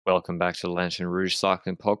Welcome back to the Lanterne Rouge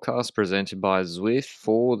Cycling Podcast presented by Zwift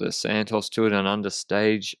for the Santos Tour Down Under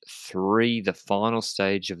Stage 3, the final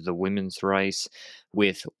stage of the women's race,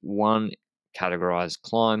 with one categorised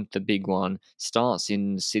climb. The big one starts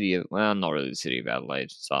in the city of, well, not really the city of Adelaide,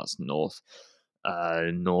 it starts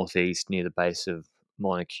northeast near the base of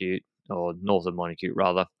Monacute, or north of Monacute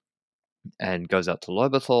rather, and goes up to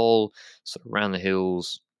Lobethal, sort of around the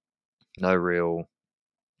hills, no real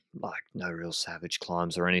savage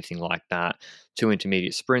climbs or anything like that. Two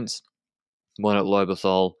intermediate sprints, one at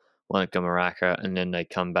Lobethal, one at Gamaraka, and then they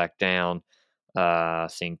come back down, I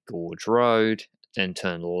think Gorge Road, then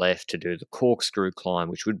turn left to do the Corkscrew climb,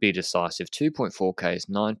 which would be decisive. 2.4 Ks,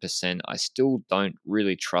 9%. I still don't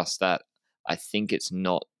really trust that. I think it's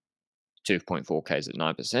not 2.4 Ks at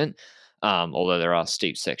 9%, although there are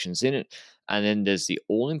steep sections in it. And then there's the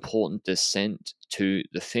all-important descent to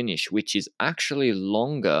the finish, which is actually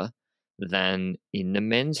longer than in the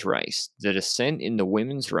men's race. The descent in the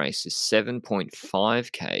women's race is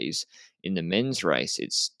 7.5 Ks. In the men's race,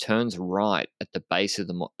 it turns right at the base of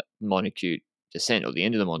the Monacute descent, or the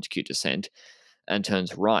end of the Monacute descent, and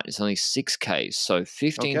turns right. It's only 6 Ks, so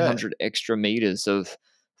 1,500 extra meters of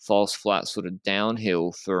false flat sort of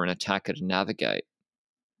downhill for an attacker to navigate.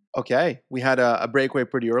 Okay, we had a breakaway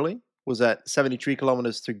pretty early. Was at 73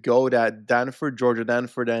 kilometers to go. That Georgia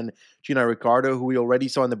Danford, and Gina Ricardo, who we already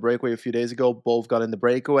saw in the breakaway a few days ago, both got in the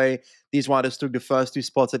breakaway. These riders took the first two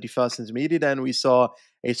spots at the first intermediate, and we saw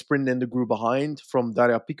a sprint in the group behind from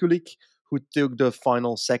Daria Pikulik, who took the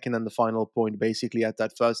final second and the final point basically at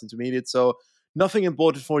that first intermediate. So nothing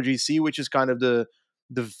important for GC, which is kind of the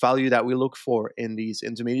value that we look for in these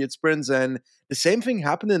intermediate sprints. And the same thing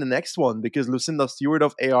happened in the next one, because Lucinda Stewart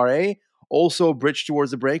of ARA also bridged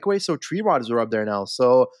towards the breakaway. So 3 riders are up there now.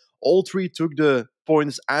 So all 3 took the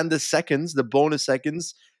points and the seconds, the bonus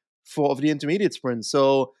seconds of the intermediate sprint.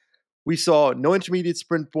 So we saw no intermediate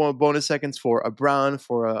sprint bonus seconds for a Brown,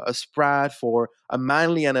 for a Spratt, for a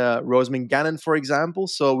Manley and a Rosamund Gannon, for example.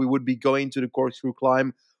 So we would be going to the Corkscrew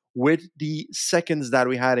climb with the seconds that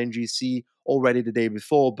we had in GC already the day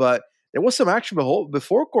before. But there was some action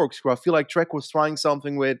before Corkscrew. I feel like Trek was trying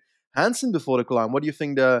something with Hansen before the climb. What do you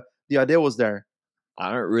think the idea was there?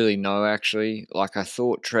 I don't really know, actually. Like, I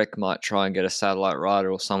thought Trek might try and get a satellite rider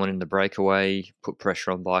or someone in the breakaway, put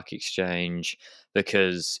pressure on Bike Exchange,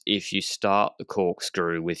 because if you start the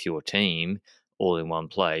Corkscrew with your team all in one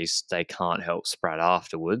place, they can't help Sprat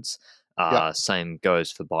afterwards. Same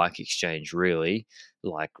goes for Bike Exchange, really.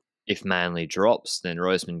 Like, if Manly drops, then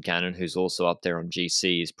Rosamund Gannon, who's also up there on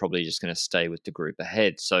GC, is probably just going to stay with the group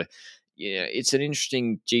ahead. So, yeah, it's an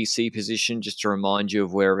interesting GC position. Just to remind you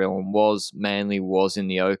of where everyone was, Manly was in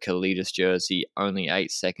the Oka Leaders jersey, only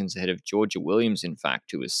 8 seconds ahead of Georgia Williams, in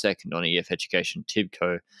fact, who was second on EF Education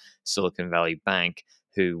Tibco Silicon Valley Bank,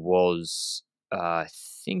 who was,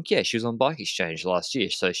 she was on Bike Exchange last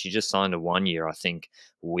year. So she just signed a 1 year, I think,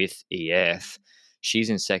 with EF.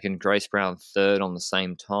 She's in second. Grace Brown third on the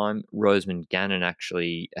same time. Rosamund Gannon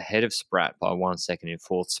actually ahead of Spratt by 1 second in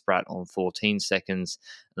fourth. Spratt on 14 seconds.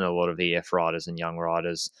 And a lot of EF riders and young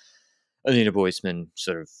riders. Alina Boisman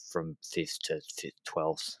sort of from 5th to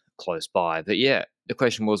 12th, close by. But yeah, the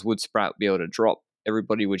question was, would Spratt be able to drop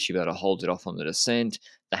everybody? Would she be able to hold it off on the descent?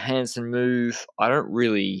 The Hansen move, I don't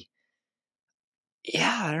really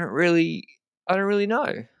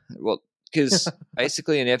know. Well, because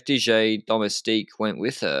basically an FDJ Domestique went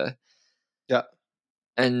with her. Yeah.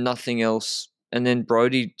 And nothing else. And then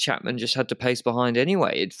Brody Chapman just had to pace behind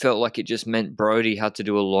anyway. It felt like it just meant Brody had to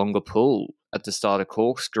do a longer pull at the start of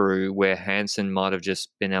Corkscrew, where Hansen might have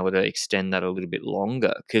just been able to extend that a little bit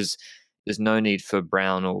longer, because there's no need for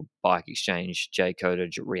Brown or Bike Exchange, Jayco,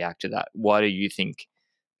 to react to that. Why do you think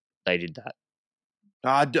they did that?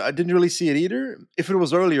 I didn't really see it either. If it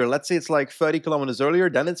was earlier, let's say it's like 30 kilometers earlier,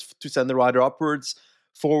 then it's to send the rider upwards,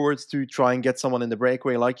 forwards to try and get someone in the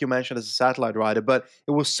breakaway, like you mentioned, as a satellite rider. But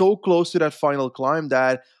it was so close to that final climb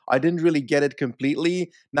that I didn't really get it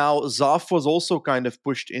completely. Now, Zaf was also kind of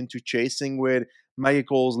pushed into chasing, with Maggie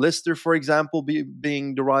Cole's Lister, for example,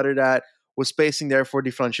 being the rider that was pacing there for Di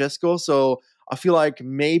Francesco. So I feel like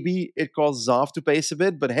maybe it caused Zaf to pace a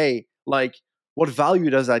bit. But hey, like, what value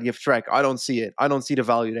does that give Trek? I don't see it. I don't see the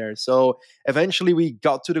value there. So eventually we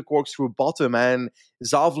got to the Corkscrew bottom, and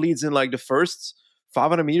Zav leads in like the first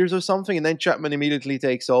 500 meters or something, and then Chapman immediately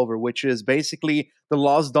takes over, which is basically the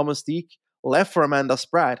last domestique left for Amanda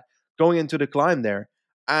Spratt going into the climb there.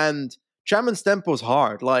 And Chapman's tempo is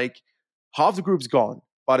hard. Like, half the group's gone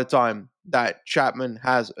by the time that Chapman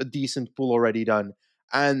has a decent pull already done.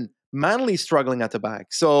 And Manley's struggling at the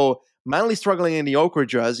back. So Manley struggling in the ochre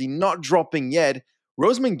jersey, not dropping yet.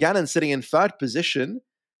 Rosamund Gannon sitting in third position.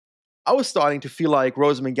 I was starting to feel like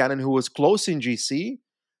Rosamund Gannon, who was close in GC,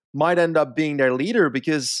 might end up being their leader,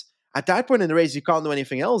 because at that point in the race, you can't do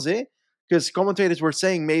anything else, eh? Because commentators were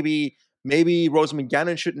saying maybe Rosamund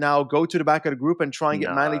Gannon should now go to the back of the group and try and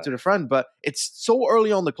get Manley No. to the front. But it's so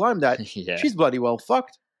early on the climb that Yeah. she's bloody well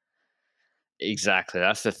fucked. Exactly.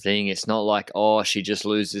 That's the thing. It's not like, oh, she just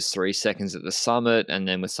loses 3 seconds at the summit and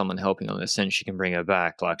then with someone helping on the ascent, she can bring her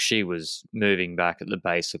back. Like, she was moving back at the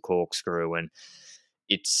base of Corkscrew, and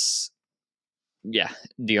it's, yeah,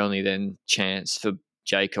 the only then chance for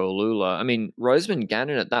Jake Olula. I mean, Rosamund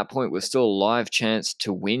Gannon at that point was still a live chance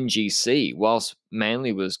to win GC. Whilst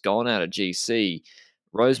Manley was gone out of GC,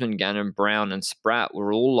 Rosamund Gannon, Brown, and Spratt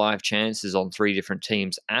were all live chances on 3 different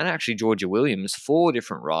teams, and actually Georgia Williams, 4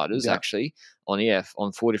 different riders actually on EF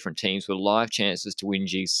on 4 different teams were live chances to win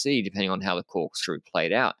GC, depending on how the Corkscrew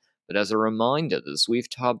played out. But as a reminder, the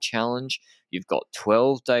Zwift Hub Challenge, you've got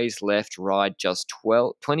 12 days left, ride just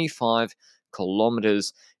 25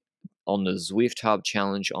 kilometers on the Zwift Hub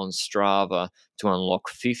Challenge on Strava to unlock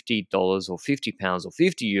 $50 or £50 or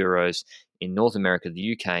 €50 in North America,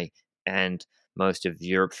 the UK, and most of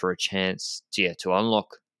Europe for a chance to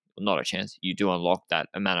unlock, not a chance, you do unlock that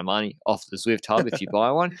amount of money off the Zwift Hub if you buy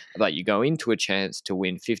one, but you go into a chance to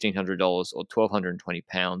win $1,500 or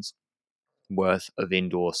 £1,220 worth of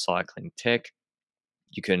indoor cycling tech.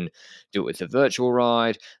 You can do it with a virtual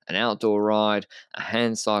ride, an outdoor ride, a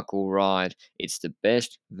hand cycle ride. It's the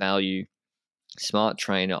best value smart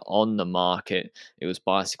trainer on the market. It was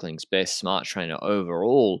bicycling's best smart trainer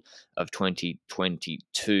overall of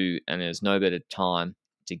 2022, and there's no better time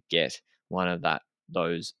to get one of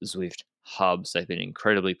those Zwift hubs. They've been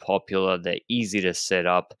incredibly popular. They're easy to set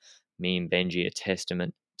up. Me and Benji are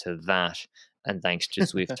testament to that. And thanks to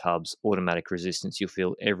Zwift Hub's automatic resistance, you'll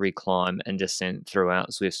feel every climb and descent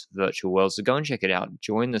throughout Zwift's virtual world. So go and check it out.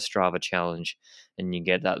 Join the Strava challenge, and you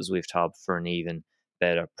get that Zwift Hub for an even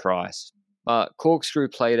better price. But Corkscrew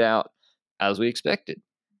played out as we expected.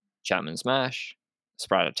 Chapman smash,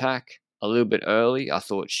 Spratt attack, a little bit early. I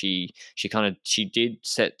thought she did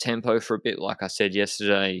set tempo for a bit, like I said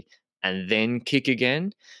yesterday, and then kick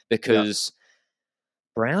again, because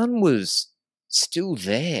Brown was still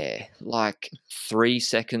there, like 3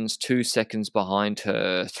 seconds, 2 seconds behind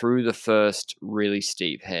her through the first really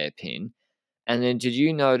steep hairpin. And then did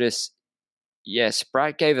you notice,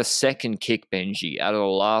 Spratt gave a second kick, Benji, out of the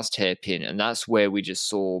last hairpin, and that's where we just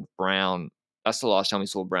saw Brown. That's the last time we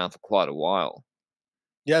saw Brown for quite a while.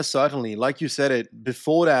 Yeah, certainly. Like you said it,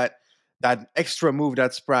 before that extra move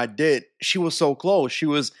that Spratt did, she was so close. She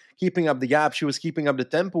was keeping up the gap. She was keeping up the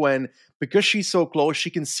tempo. And because she's so close,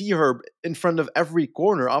 she can see her in front of every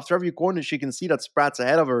corner. After every corner, she can see that Spratt's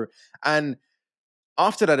ahead of her. And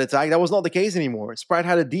after that attack, that was not the case anymore. Spratt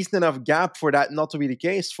had a decent enough gap for that not to be the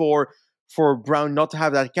case, for Brown not to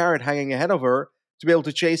have that carrot hanging ahead of her, to be able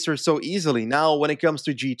to chase her so easily. Now, when it comes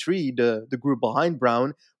to G3, the group behind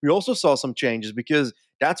Brown, we also saw some changes, because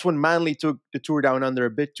that's when Manley took the Tour Down Under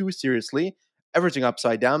a bit too seriously, everything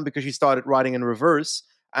upside down, because she started riding in reverse,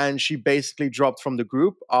 and she basically dropped from the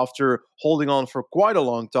group after holding on for quite a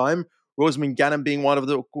long time. Rosamund Gannon being one of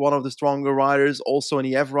the stronger riders, also an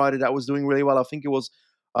EF rider that was doing really well. I think it was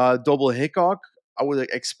Double Hickok, I would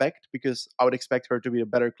expect, because I would expect her to be a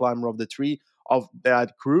better climber of the 3 of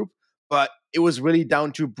that group. But it was really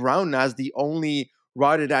down to Brown as the only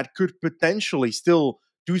rider that could potentially still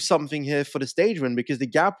do something here for the stage win, because the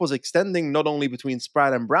gap was extending not only between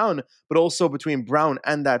Spratt and Brown, but also between Brown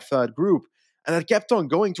and that third group. And it kept on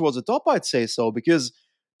going towards the top, I'd say so, because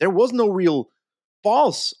there was no real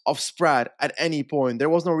pause of Spratt at any point. There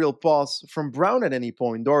was no real pause from Brown at any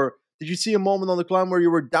point. Or did you see a moment on the climb where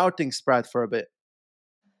you were doubting Spratt for a bit?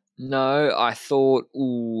 No, I thought,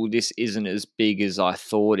 this isn't as big as I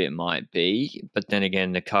thought it might be. But then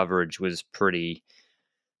again, the coverage was pretty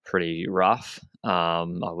rough, I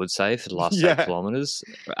would say, for the last 8 kilometers.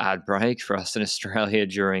 Ad break for us in Australia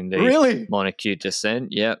during the Monacute descent.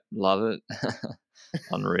 Yep, love it.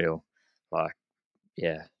 Unreal. Like,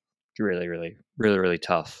 yeah, really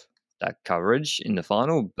tough, that coverage in the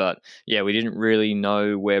final. But yeah, we didn't really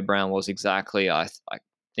know where Brown was exactly. I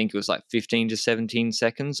think it was like 15 to 17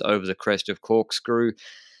 seconds over the crest of Corkscrew,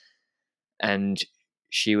 and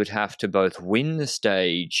she would have to both win the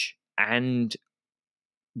stage and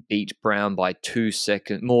beat Brown by 2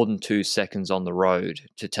 seconds, more than 2 seconds on the road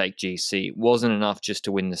to take GC. It wasn't enough just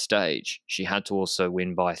to win the stage. She had to also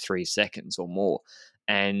win by 3 seconds or more.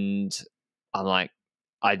 And I'm like,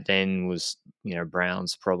 I then was,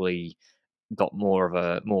 Brown's probably got more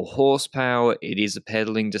horsepower. It is a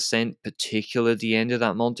pedaling descent, particularly at the end of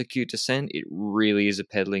that Montacute descent. It really is a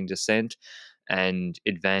pedaling descent. and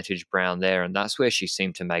advantage Brown there. And that's where she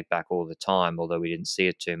seemed to make back all the time, although we didn't see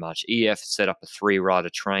it too much. EF set up a 3-rider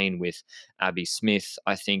train with Abby Smith,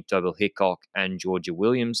 I think, Double Hickok, and Georgia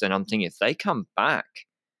Williams. And I'm thinking if they come back,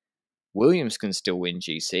 Williams can still win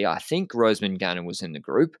GC. I think Rosamund Gannon was in the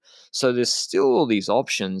group. So there's still all these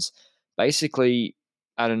options. Basically,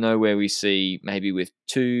 out of nowhere, we see maybe with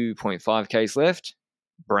 2.5Ks left,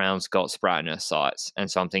 Brown's got Spratt in her sights. And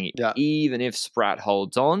so I'm thinking, Yeah. even if Spratt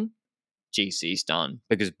holds on, GC's done,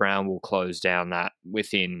 because Brown will close down that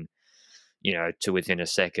within, to within a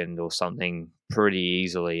second or something pretty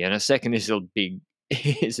easily. And a second is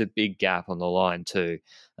a big gap on the line too.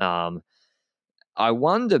 I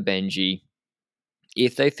wonder, Benji,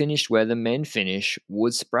 if they finished where the men finish,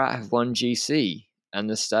 would Spratt have won GC and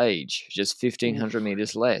the stage just 1,500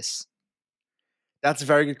 meters less? That's a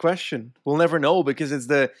very good question. We'll never know, because it's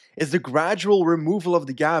the gradual removal of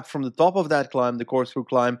the gap from the top of that climb, the Corkscrew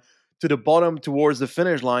climb, to the bottom towards the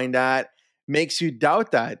finish line that makes you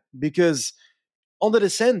doubt that. Because on the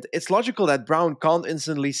descent, it's logical that Brown can't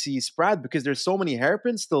instantly see Spratt because there's so many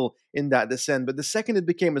hairpins still in that descent. But the second it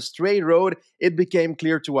became a straight road, it became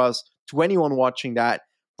clear to us, to anyone watching, that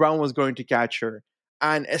Brown was going to catch her.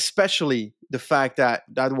 And especially the fact that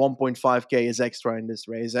 1.5K is extra in this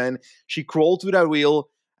race. And she crawled to that wheel.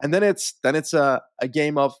 And then it's a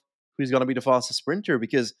game of who's going to be the fastest sprinter,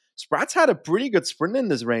 because Spratt's had a pretty good sprint in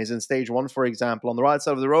this race in stage 1, for example, on the right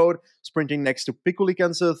side of the road, sprinting next to Piccoli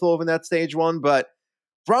Kanserthov in that stage 1. But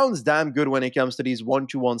Brown's damn good when it comes to these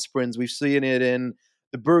 1-to-1 sprints. We've seen it in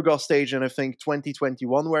the Burgos stage in, I think,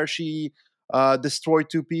 2021, where she destroyed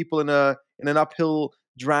 2 people in an uphill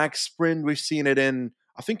drag sprint. We've seen it in,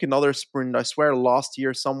 I think, another sprint, I swear, last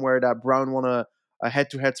year somewhere, that Brown won a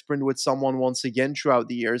head-to-head sprint with someone once again throughout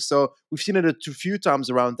the year. So we've seen it a few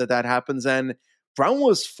times around that happens. And Brown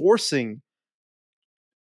was forcing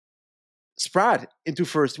Spratt into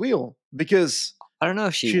first wheel, because I don't know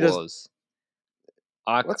if she was.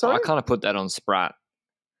 I kind of put that on Spratt.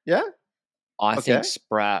 Yeah? I think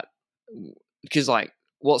Spratt, because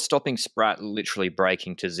what's stopping Spratt literally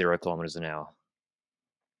braking to 0 kilometers an hour?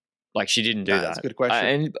 She didn't do that. That's a good question.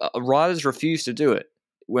 And riders refuse to do it.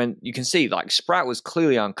 When you can see, Spratt was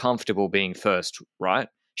clearly uncomfortable being first, right?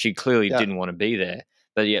 She clearly didn't want to be there,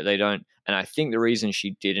 but yet they don't. And I think the reason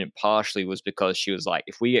she didn't partially was because she was like,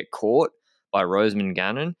 if we get caught by Rosamund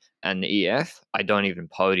Gannon and the EF, I don't even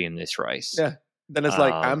podium this race. Yeah. Then it's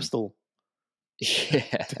like Amstel.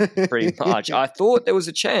 Yeah, pretty much. I thought there was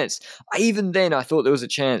a chance. Even then, I thought there was a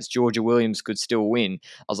chance Georgia Williams could still win.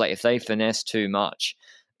 I was like, if they finesse too much,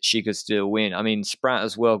 she could still win. I mean, Spratt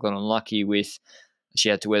as well got unlucky with, she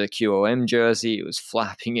had to wear the QOM jersey. It was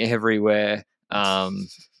flapping everywhere.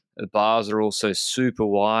 The bars are also super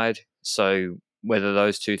wide. So whether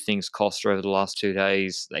those two things cost her over the last 2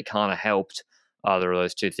 days, they kind of helped either of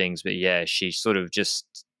those two things. But yeah, she sort of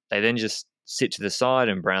they then just sit to the side,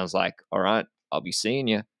 and Brown's like, all right, I'll be seeing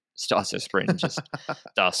you. Starts her sprint and just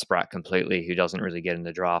dusts Spratt completely, who doesn't really get in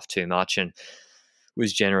the draft too much, and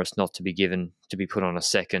was generous not to be put on a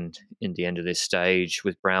second in the end of this stage,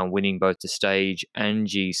 with Brown winning both the stage and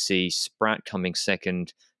GC. Spratt coming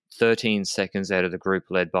second, 13 seconds out of the group,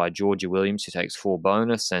 led by Georgia Williams, who takes 4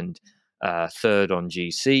 bonus, and third on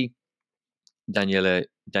GC. Daniele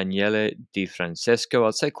Di Francesco.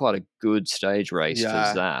 I'd say quite a good stage race for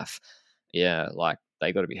Zaf. Yeah,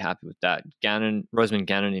 they got to be happy with that. Rosamund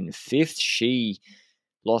Gannon in 5th. She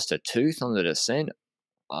lost a tooth on the descent.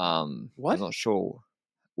 What? I'm not sure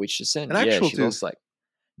which descent. An actual she tooth? lost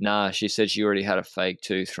nah, she said she already had a fake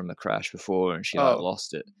tooth from a crash before, and she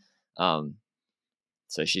lost it.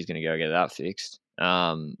 So she's going to go get that fixed.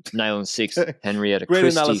 Nail in 6th. Henrietta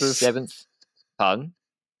Christie analysis. 7th. Pardon?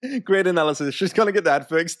 Great analysis. She's going to get that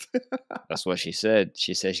fixed. That's what she said.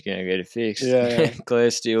 She said she's going to get it fixed. Yeah. Claire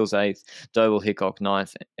Steele's 8th. Doble Hickok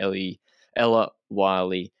 9th. Ella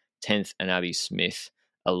Wiley 10th. And Abby Smith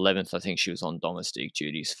 11th. I think she was on domestic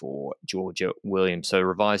duties for Georgia Williams. So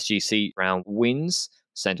revised GC round wins.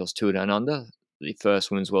 Santos Tour Down Under, the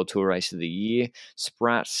first Women's World Tour race of the year.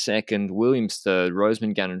 Spratt 2nd. Williams 3rd.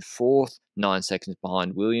 Rosamund Gannon 4th. 9 seconds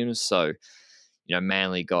behind Williams. So,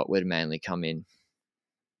 Manly where did Manly come in?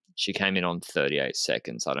 She came in on 38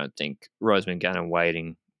 seconds. I don't think Rosamund Gannon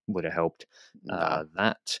waiting would have helped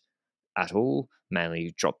that at all.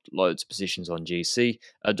 Manly dropped loads of positions on GC.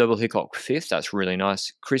 Double Hickok 5th. That's really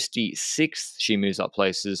nice. Christie 6th. She moves up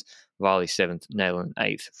places. Wiley 7th. Nayland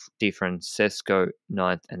 8th. Di Francesco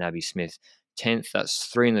 9th. And Abby Smith 10th. That's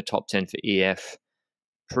 3 in the top 10 for EF.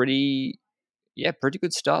 Pretty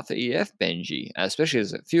good start for EF, Benji. Especially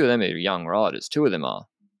as a few of them are young riders. 2 of them are.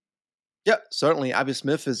 Yeah, certainly. Abby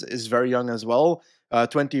Smith is very young as well.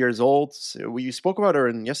 20 years old. So we spoke about her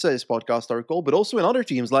in yesterday's podcast article, but also in other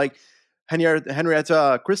teams like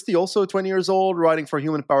Henrietta Christie, also 20 years old, riding for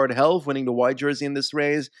Human Powered Health, winning the white jersey in this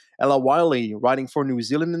race. Ella Wiley riding for New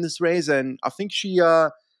Zealand in this race, and I think she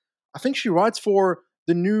rides for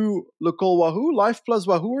the new Local Wahoo, Life Plus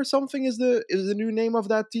Wahoo or something is the new name of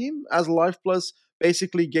that team, as Life Plus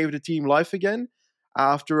basically gave the team life again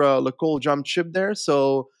after Local jumped ship there.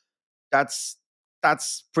 So that's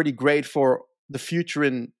pretty great for the future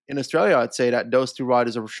in Australia. I'd say that those two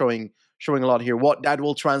riders are showing a lot here. What that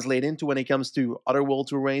will translate into when it comes to other World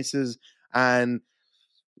Tour races and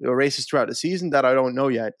races throughout the season, that I don't know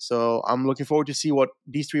yet. So I'm looking forward to see what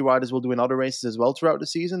these three riders will do in other races as well throughout the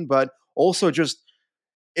season. But also just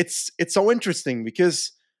it's so interesting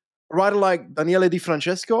because a rider like Daniele Di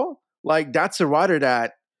Francesco, like that's a rider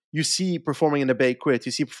that you see performing in the Bay Quit,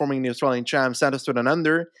 you see performing in the Australian Champs, Santos Tour Down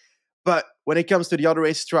Under. But when it comes to the other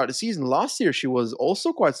races throughout the season, last year she was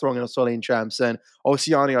also quite strong in Australian Champs and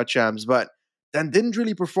Oceania Champs, but then didn't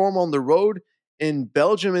really perform on the road in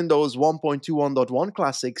Belgium in those 1.2, 1.1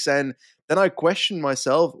 classics. And then I questioned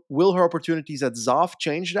myself, will her opportunities at Zaf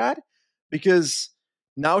change that? Because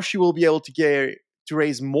now she will be able to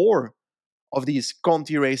race more of these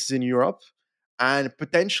Conti races in Europe, and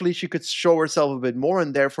potentially she could show herself a bit more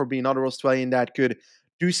and therefore be another Australian that could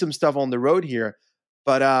do some stuff on the road here.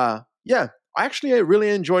 But yeah, I really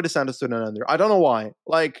enjoy the Santos Tour Down Under. I don't know why.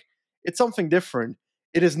 Like, it's something different.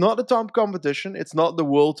 It is not the top competition. It's not the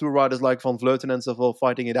World Tour riders like Van Vleuten and Saville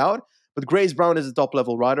fighting it out. But Grace Brown is a top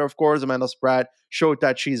level rider, of course. Amanda Spratt showed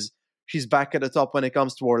that she's back at the top when it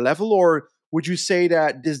comes to her level. Or would you say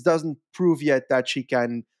that this doesn't prove yet that she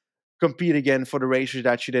can compete again for the races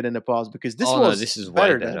that she did in the past? Because this this is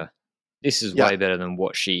better way better. than, This is way better than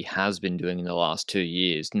what she has been doing in the last 2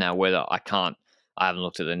 years. Now, whether I haven't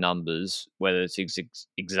looked at the numbers, whether it's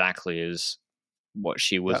exactly as what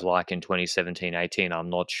she was like in 2017-18, I'm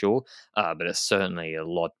not sure. But it's certainly a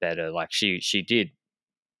lot better. Like she did,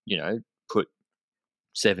 put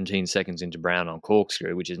 17 seconds into Brown on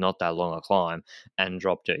Corkscrew, which is not that long a climb, and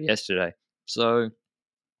dropped her yesterday. So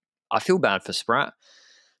I feel bad for Spratt.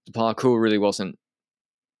 The parkour really wasn't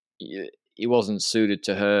suited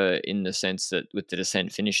to her in the sense that with the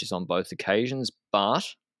descent finishes on both occasions,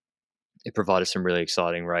 but it provided some really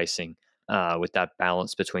exciting racing with that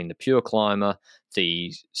balance between the pure climber,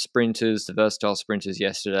 the sprinters, the versatile sprinters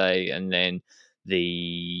yesterday, and then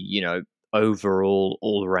the, overall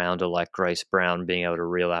all-rounder like Grace Brown being able to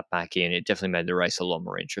reel that back in. It definitely made the race a lot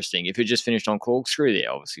more interesting. If it just finished on Corkscrew,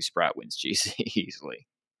 yeah, obviously Spratt wins GC easily.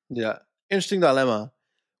 Yeah. Interesting dilemma.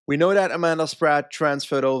 We know that Amanda Spratt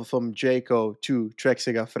transferred over from Jayco to Trek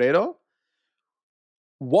Segafredo.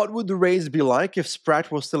 What would the race be like if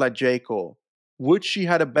Spratt was still at Jayco? Would she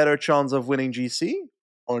had a better chance of winning GC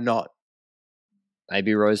or not?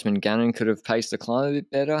 Maybe Rosamund Gannon could have paced the climb a bit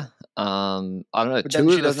better. I don't know. But then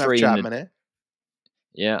she doesn't have Chapman,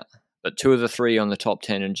 Yeah, but two of the three on the top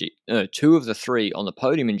 10 and two of the three on the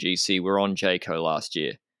podium in GC were on Jayco last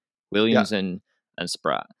year, Williams and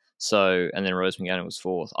Spratt. So, and then Rosamund Gannon was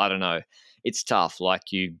fourth. I don't know. It's tough. I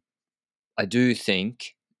do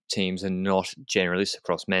think teams are not generally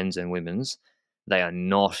across men's and women's. They are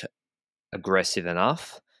not aggressive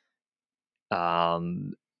enough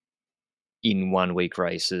in 1 week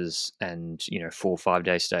races and 4 or 5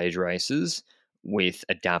 day stage races with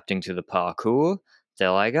adapting to the parkour. They're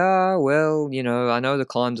like, well, I know the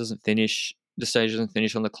climb doesn't finish, the stage doesn't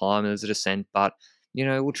finish on the climb, there's a descent, but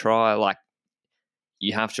we'll try. Like,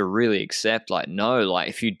 you have to really accept,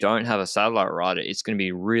 if you don't have a satellite rider, it's going to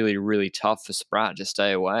be really, really tough for Spratt to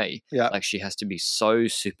stay away. Yeah. Like, she has to be so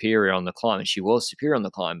superior on the climb, and she was superior on the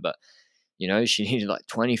climb, but she needed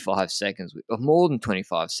 25 seconds, or more than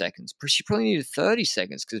 25 seconds. She probably needed 30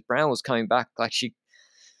 seconds because Brown was coming back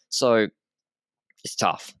so it's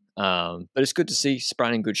tough. But it's good to see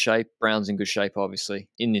Spratt in good shape. Brown's in good shape, obviously.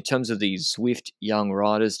 In terms of the Zwift Young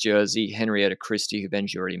Riders jersey, Henrietta Christie, who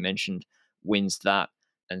Benji already mentioned, wins that.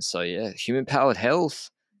 And so, yeah, Human Powered Health,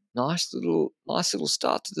 nice little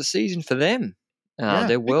start to the season for them.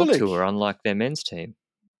 Their World Tour, unlike their men's team.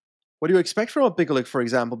 What do you expect from a Pikulik, for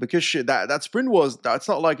example? Because that sprint that's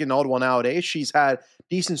not like an odd one nowadays. She's had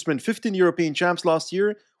decent sprint, 15 European champs last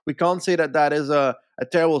year. We can't say that is a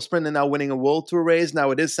terrible sprint and now winning a World Tour race. Now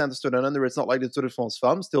it is Santos Tour Down Under. It's not like the Tour de France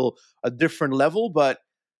Femmes, still a different level. But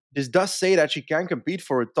this does say that she can compete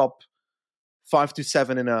for a top 5 to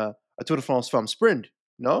 7 in a Tour de France Femmes sprint,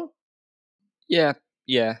 no? Yeah,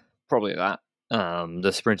 probably that.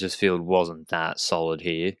 The sprinters field wasn't that solid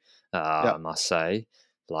here, I must say.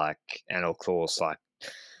 And of course,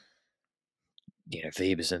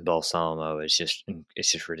 Vibers and Balsamo is just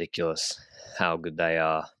ridiculous how good they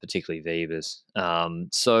are, particularly Vibers.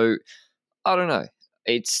 So I don't know.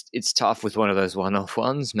 It's tough with one of those one-off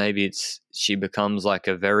ones. Maybe she becomes like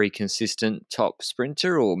a very consistent top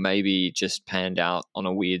sprinter, or maybe it just panned out on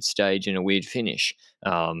a weird stage and a weird finish.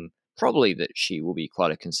 Probably that she will be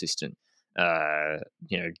quite a consistent,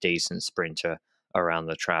 decent sprinter around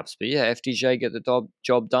the traps. But yeah, FDJ get the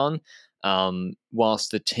job done.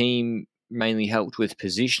 Whilst the team mainly helped with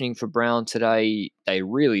positioning for Brown today, they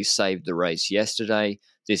really saved the race yesterday.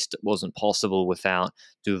 This wasn't possible without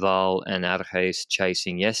Duval and Arges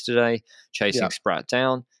chasing Spratt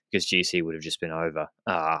down, because GC would have just been over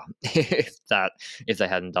if they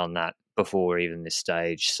hadn't done that before even this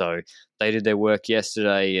stage. So they did their work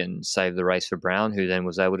yesterday and saved the race for Brown, who then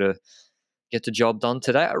was able to get the job done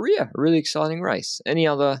today. A really exciting race. Any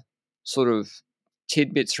other sort of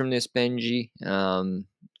tidbits from this, Benji?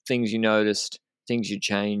 Things you noticed, things you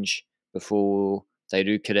change before they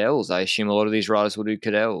do Cadels? I assume a lot of these riders will do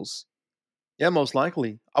Cadels. Yeah, most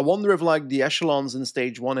likely. I wonder if like the echelons in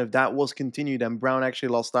stage 1, if that was continued and Brown actually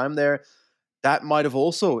lost time there, that might have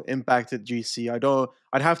also impacted GC.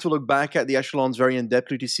 I'd have to look back at the echelons very in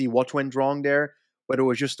depthly to see what went wrong there, whether it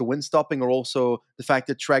was just the wind stopping or also the fact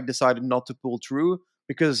that Trek decided not to pull through.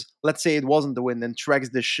 Because let's say it wasn't the wind and Trek's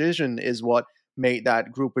decision is what made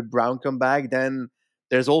that group with Brown come back, then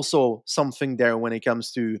there's also something there when it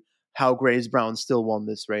comes to how Grace Brown still won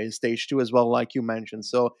this race. Stage 2 as well, like you mentioned.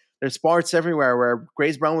 So there's parts everywhere where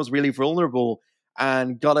Grace Brown was really vulnerable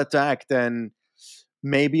and got attacked, and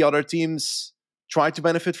maybe other teams tried to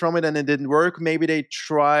benefit from it and it didn't work. Maybe they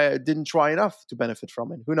didn't try enough to benefit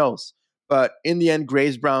from it. Who knows? But in the end,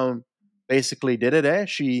 Grace Brown basically did it.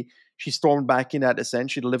 She stormed back in that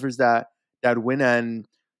ascent. She delivers that win, and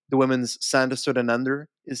the women's Santos Tour Down Under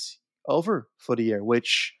is over for the year.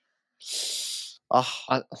 Which,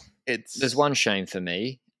 there's one shame for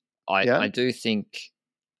me. Yeah? I do think,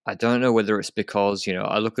 I don't know whether it's because,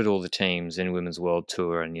 I look at all the teams in Women's World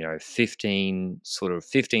Tour and, 15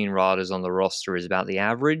 riders on the roster is about the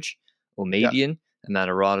average or median amount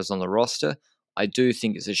of riders on the roster. I do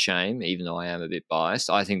think it's a shame, even though I am a bit biased.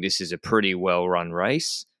 I think this is a pretty well-run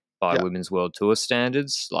race by Women's World Tour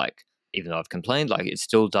standards. Like, even though I've complained, like, it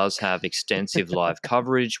still does have extensive live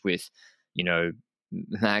coverage with,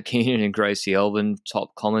 Matt Keenan and Gracie Elvin,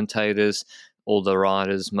 top commentators. All the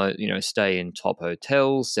riders, stay in top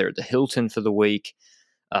hotels. They're at the Hilton for the week.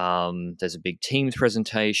 There's a big teams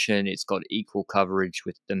presentation. It's got equal coverage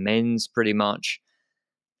with the men's pretty much.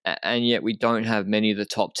 And yet we don't have many of the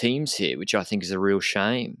top teams here, which I think is a real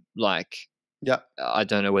shame. Like, I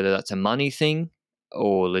don't know whether that's a money thing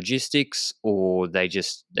or logistics, or they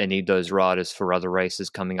need those riders for other races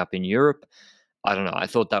coming up in Europe. I don't know. I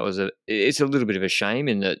thought it's a little bit of a shame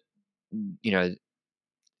in that,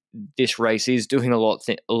 this race is doing a lot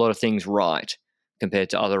of things right compared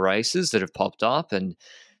to other races that have popped up, and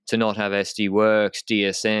to not have SD Works,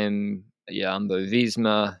 DSM, Jumbo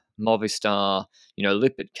Visma, Movistar,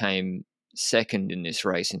 Lippert came second in this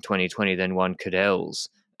race in 2020, then won Cadels,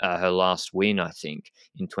 her last win, I think,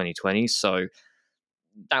 in 2020. So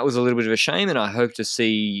that was a little bit of a shame, and I hope to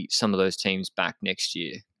see some of those teams back next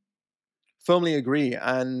year. Firmly agree.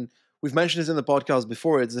 And we've mentioned this in the podcast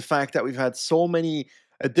before. It's the fact that we've had so many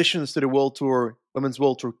additions to the Women's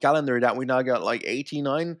World Tour calendar that we now got like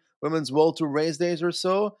 89 Women's World Tour race days or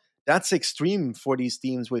so. That's extreme for these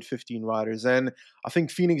teams with 15 riders. And I think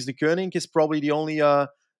Phoenix de Koning is probably the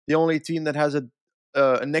only team that has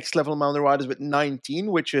a next level amount of riders with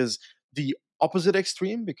 19, which is the opposite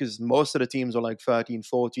extreme, because most of the teams are like 13,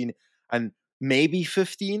 14, and maybe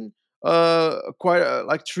 15.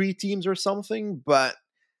 Like 3 teams or something, but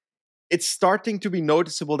it's starting to be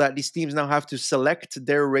noticeable that these teams now have to select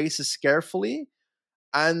their races carefully,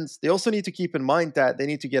 and they also need to keep in mind that they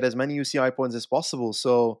need to get as many UCI points as possible.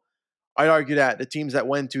 So I'd argue that the teams that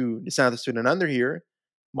went to the Santos Tour Down Under here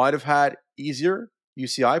might have had easier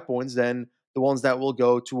UCI points than the ones that will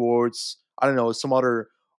go towards, I don't know, some other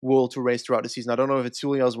World Tour race throughout the season. I don't know if it's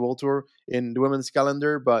Julia's World Tour in the women's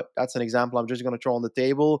calendar, but that's an example I'm just going to throw on the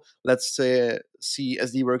table. Let's see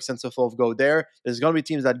SD Works and Sofov go there. There's going to be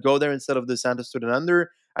teams that go there instead of the Santos Tour Down Under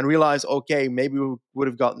and realize, okay, maybe we would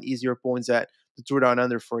have gotten easier points at the Tour Down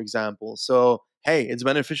Under, for example. So, hey, it's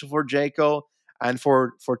beneficial for Jayco and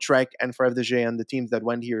for Trek and for FDJ and the teams that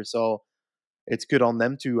went here. So it's good on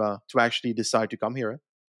them to actually decide to come here.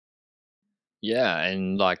 Yeah,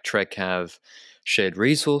 and like Trek have shared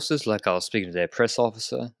resources. Like, I was speaking to their press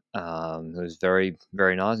officer, who was very,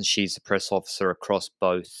 very nice, and she's the press officer across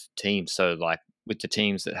both teams. So, like, with the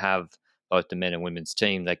teams that have both the men and women's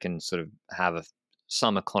team, they can sort of have a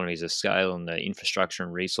some economies of scale and the infrastructure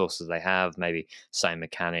and resources they have, maybe same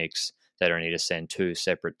mechanics. They don't need to send two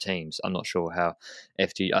separate teams. I'm not sure how I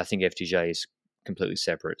think FTJ is completely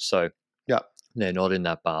separate. So Yeah. they're not in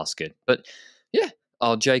that basket. But yeah,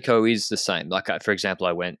 Jayco is the same. Like, for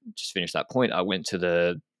example, just finish that point. I went to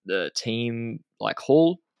the team like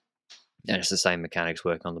hall, and it's the same mechanics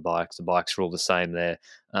working on the bikes. The bikes are all the same there.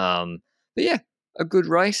 But yeah, a good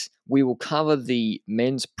race. We will cover the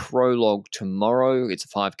men's prologue tomorrow. It's a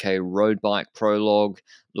 5K road bike prologue,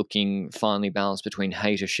 looking finely balanced between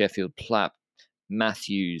Hayter, Sheffield, Platt,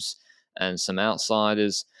 Matthews, and some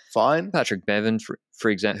outsiders. Fine. Patrick Bevan, for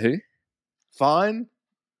example. Who? Fine.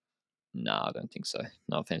 No, I don't think so.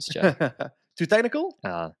 No offense, Jay. Too technical?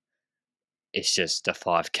 It's just a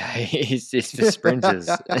 5K. It's for sprinters,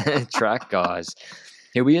 track guys.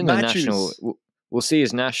 He'll be in the national. We'll see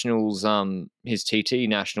his nationals, his TT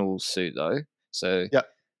national suit though. So yeah,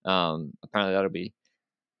 apparently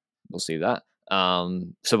we'll see that.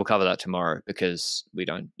 So we'll cover that tomorrow because we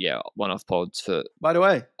don't. Yeah, one-off pods for. By the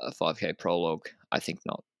way, a 5K prologue. I think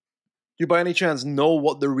not. Do you by any chance know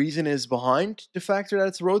what the reason is behind the factor that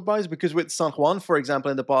it's road bikes? Because with San Juan, for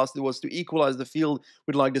example, in the past, it was to equalize the field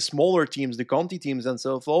with like the smaller teams, the Conti teams and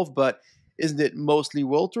so forth. But isn't it mostly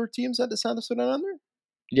World Tour teams at the Santos Tour Down Under?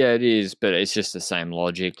 Yeah, it is, but it's just the same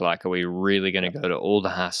logic. Like, are we really going to go to all the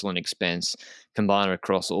hassle and expense, combine it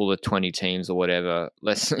across all the 20 teams or whatever?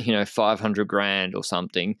 Less, 500 grand or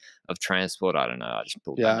something of transport. I don't know. I just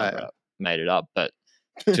pulled that number up, made it up. But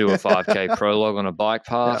to a 5K prologue on a bike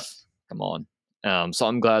path. Come on. So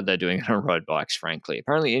I'm glad they're doing it on road bikes, frankly.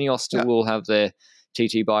 Apparently Ineos still will have their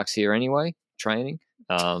TT bikes here anyway, training.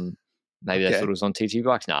 Maybe they thought it was on TT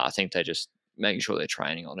bikes. No, I think they're just making sure they're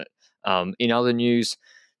training on it. In other news,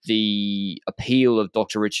 the appeal of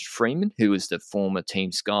Dr. Richard Freeman, who was the former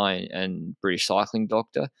Team Sky and British cycling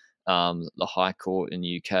doctor, the High Court in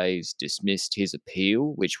the UK has dismissed his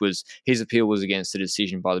appeal, his appeal was against the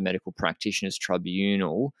decision by the Medical Practitioners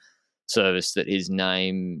Tribunal Service that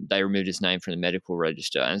they removed his name from the medical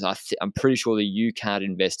register. And I'm pretty sure the UCAT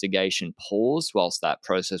investigation paused whilst that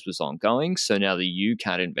process was ongoing. So now the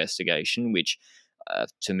UCAT investigation, which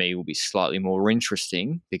to me will be slightly more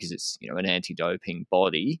interesting because it's an anti-doping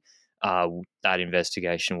body, that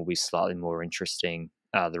investigation will be slightly more interesting,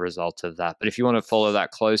 the result of that. But if you want to follow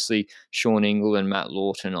that closely, Sean Ingle and Matt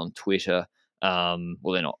Lawton on Twitter, well,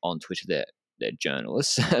 they're not on Twitter, they're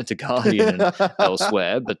journalists at The Guardian and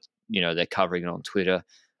elsewhere, but they're covering it on Twitter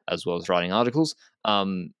as well as writing articles.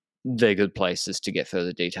 They're good places to get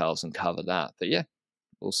further details and cover that. But yeah,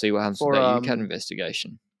 we'll see what happens with that UCAT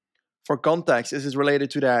investigation. For context, is this related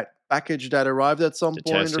to that package that arrived at some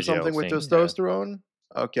point or something with testosterone?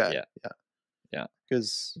 Yeah. Okay. Yeah.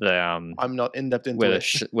 Because I'm not in depth into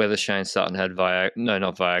it. Whether Shane Sutton had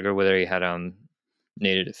not Viagra, whether he had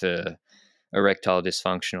needed it for erectile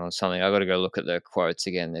dysfunction or something. I got to go look at the quotes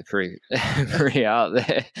again. They're pretty out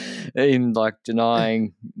there. Him like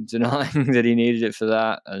denying that he needed it for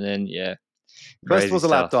that, and then rest was the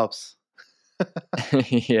laptops.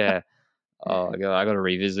 Yeah. Oh, I got to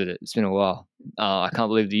revisit it. It's been a while. I can't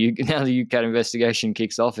believe now the UCAT investigation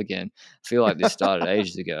kicks off again. I feel like this started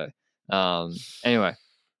ages ago. Anyway,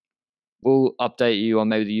 we'll update you on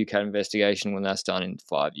maybe the UCAT investigation when that's done in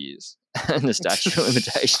 5 years and the statute of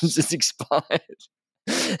limitations is expired.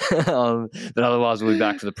 But otherwise, we'll be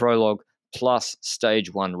back for the prologue plus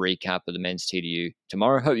stage 1 recap of the men's TDU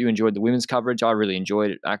tomorrow. Hope you enjoyed the women's coverage. I really enjoyed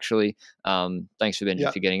it, actually. Thanks for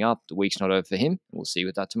Benji for getting up. The week's not over for him. We'll see you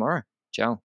with that tomorrow. Ciao.